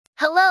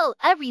Hello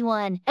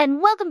everyone,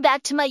 and welcome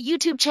back to my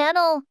YouTube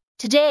channel.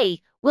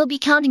 Today, we'll be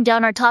counting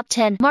down our top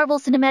 10 Marvel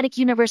Cinematic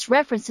Universe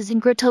references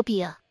in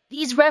Growtopia.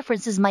 These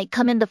references might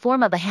come in the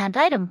form of a hand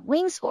item,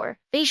 wings, or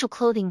facial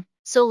clothing,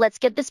 so let's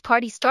get this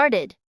party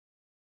started.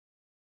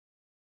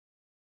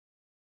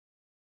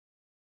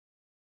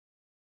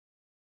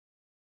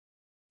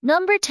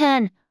 Number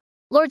 10.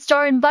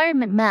 Lordstar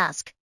Environment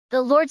Mask.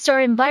 The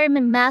Lordstar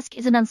Environment Mask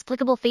is an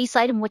unsplicable face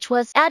item which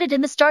was added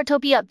in the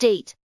Startopia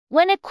update.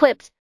 When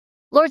equipped,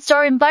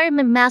 Lordstar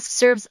Environment Mask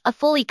serves a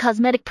fully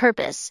cosmetic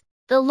purpose.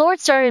 The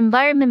Lordstar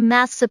Environment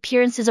Mask's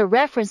appearance is a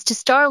reference to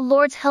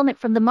Star-Lord's helmet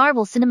from the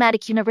Marvel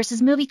Cinematic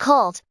Universe's movie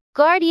called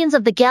Guardians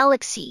of the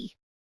Galaxy.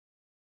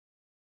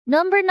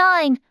 Number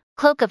 9.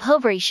 Cloak of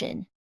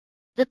Hoveration.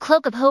 The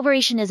Cloak of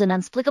Hoveration is an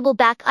unsplicable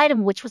back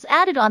item which was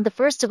added on the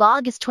 1st of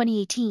August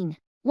 2018.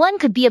 One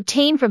could be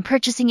obtained from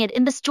purchasing it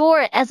in the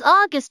store as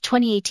August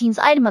 2018's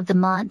item of the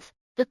month.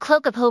 The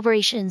Cloak of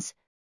Hoveration's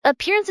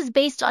appearance is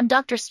based on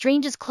Doctor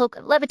Strange's Cloak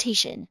of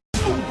Levitation.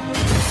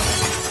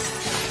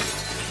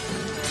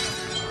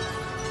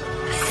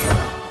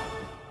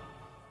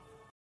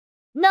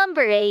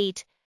 Number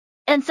 8.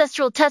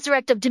 Ancestral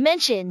Tesseract of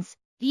Dimensions.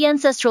 The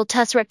Ancestral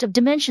Tesseract of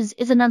Dimensions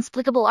is an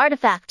unsplicable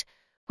artifact,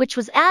 which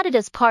was added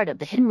as part of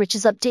the Hidden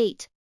Riches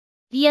update.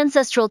 The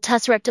Ancestral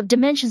Tesseract of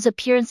Dimensions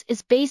appearance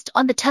is based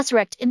on the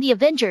Tesseract in the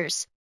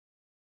Avengers.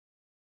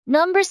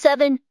 Number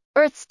 7.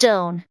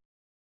 Earthstone.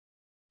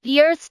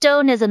 The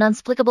Earthstone is an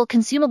unsplicable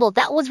consumable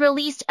that was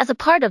released as a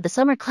part of the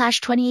Summer Clash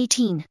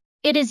 2018.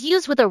 It is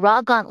used with a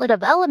raw gauntlet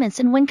of elements,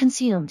 and when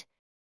consumed,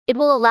 it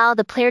will allow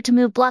the player to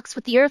move blocks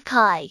with the Earth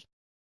Kai.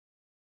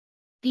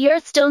 The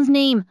Earthstone's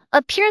name,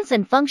 appearance,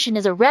 and function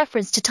is a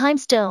reference to Time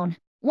Stone,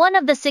 one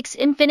of the 6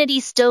 Infinity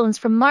Stones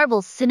from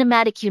Marvel's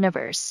Cinematic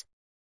Universe.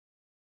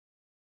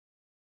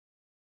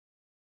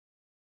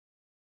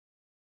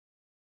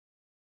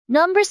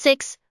 Number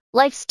 6.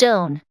 Life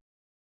Stone.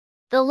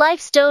 The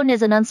Life Stone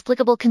is an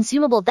unsplicable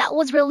consumable that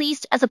was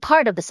released as a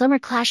part of the Summer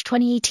Clash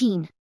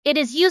 2018. It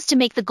is used to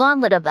make the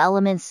Gauntlet of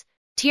Elements,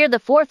 Tier the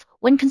 4th,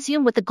 when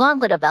consumed with the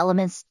Gauntlet of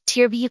Elements,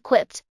 Tier V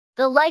equipped.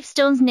 The Life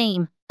Stone's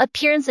name,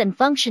 appearance, and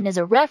function is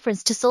a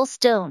reference to Soul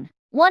Stone,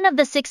 one of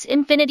the 6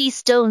 Infinity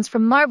Stones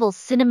from Marvel's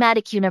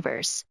Cinematic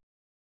Universe.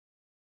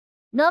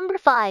 Number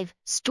 5.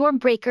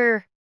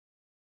 Stormbreaker.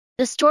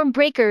 The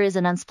Stormbreaker is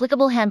an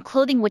unsplicable hand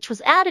clothing which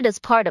was added as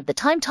part of the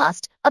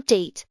Time-Tossed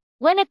update.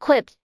 When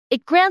equipped,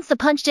 it grants the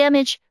Punch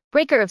Damage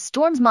Breaker of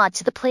Storms mod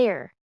to the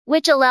player,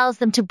 which allows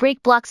them to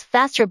break blocks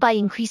faster by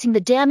increasing the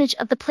damage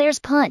of the player's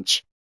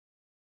punch.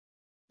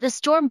 The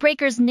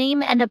Stormbreaker's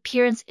name and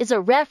appearance is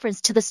a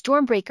reference to the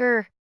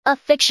Stormbreaker, a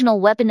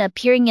fictional weapon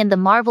appearing in the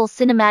Marvel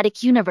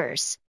Cinematic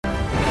Universe.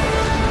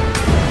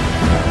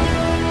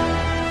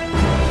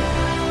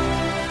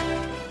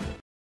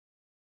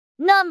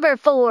 Number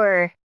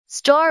 4.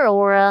 Star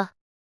Aura.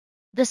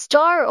 The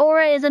Star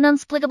Aura is an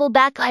unsplicable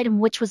back item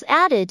which was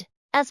added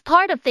as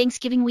part of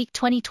Thanksgiving Week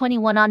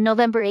 2021 on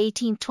November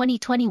 18,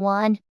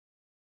 2021.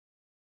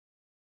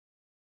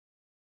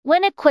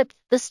 When equipped,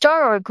 the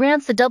Star Aura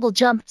grants the Double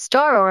Jump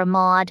Star Aura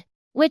mod,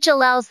 which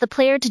allows the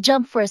player to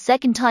jump for a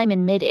second time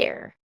in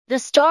mid-air. The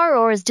Star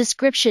Aura's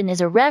description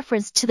is a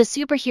reference to the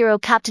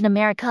superhero Captain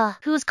America,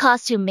 whose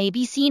costume may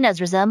be seen as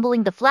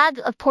resembling the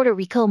flag of Puerto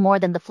Rico more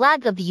than the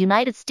flag of the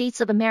United States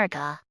of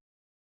America.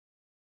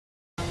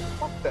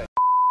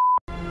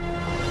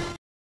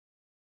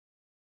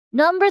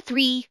 Number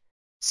 3.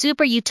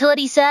 Super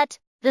Utility Set.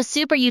 The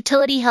Super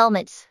Utility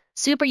Helmets,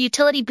 Super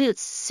Utility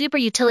Boots, Super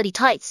Utility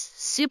Tights,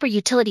 Super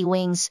Utility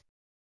Wings,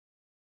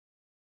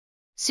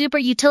 Super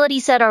Utility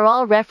Set are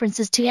all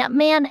references to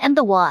Ant-Man and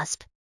the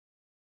Wasp.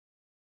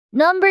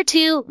 Number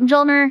 2.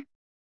 Mjolnir.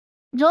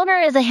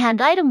 Mjolnir is a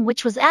hand item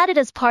which was added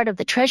as part of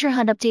the Treasure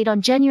Hunt update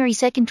on January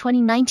 2,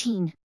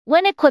 2019.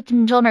 When equipped,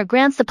 Mjolnir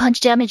grants the Punch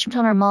Damage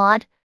Mjolnir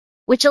mod,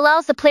 which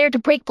allows the player to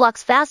break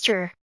blocks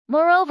faster.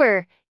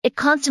 Moreover, it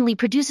constantly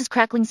produces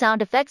crackling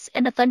sound effects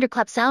and a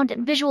thunderclap sound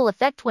and visual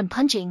effect when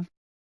punching.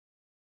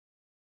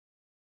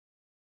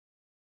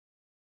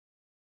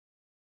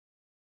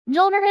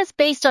 Mjolnir is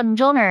based on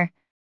Mjolnir,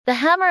 the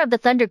hammer of the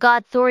thunder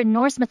god Thor in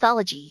Norse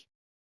mythology.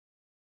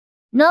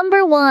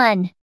 Number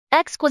 1.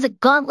 Exquisite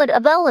Gauntlet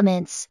of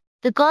Elements.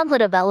 The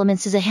Gauntlet of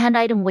Elements is a hand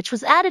item which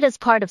was added as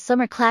part of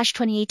Summer Clash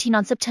 2018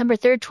 on September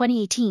 3,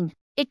 2018.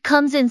 It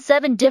comes in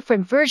 7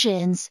 different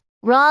versions.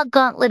 Raw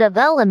Gauntlet of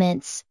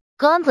Elements,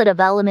 Gauntlet of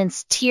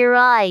Elements Tier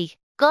I,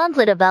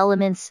 Gauntlet of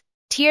Elements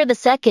Tier the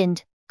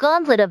 2nd,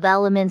 Gauntlet of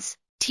Elements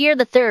Tier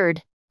the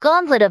 3rd,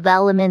 Gauntlet of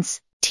Elements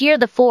Tier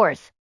the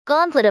 4th,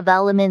 Gauntlet of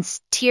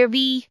Elements Tier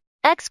V,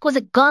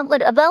 Exquisite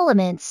Gauntlet of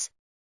Elements.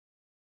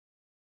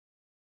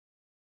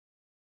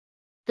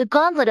 The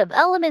Gauntlet of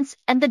Elements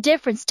and the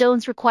different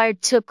stones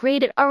required to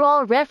upgrade it are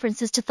all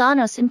references to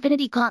Thanos'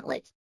 Infinity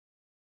Gauntlet.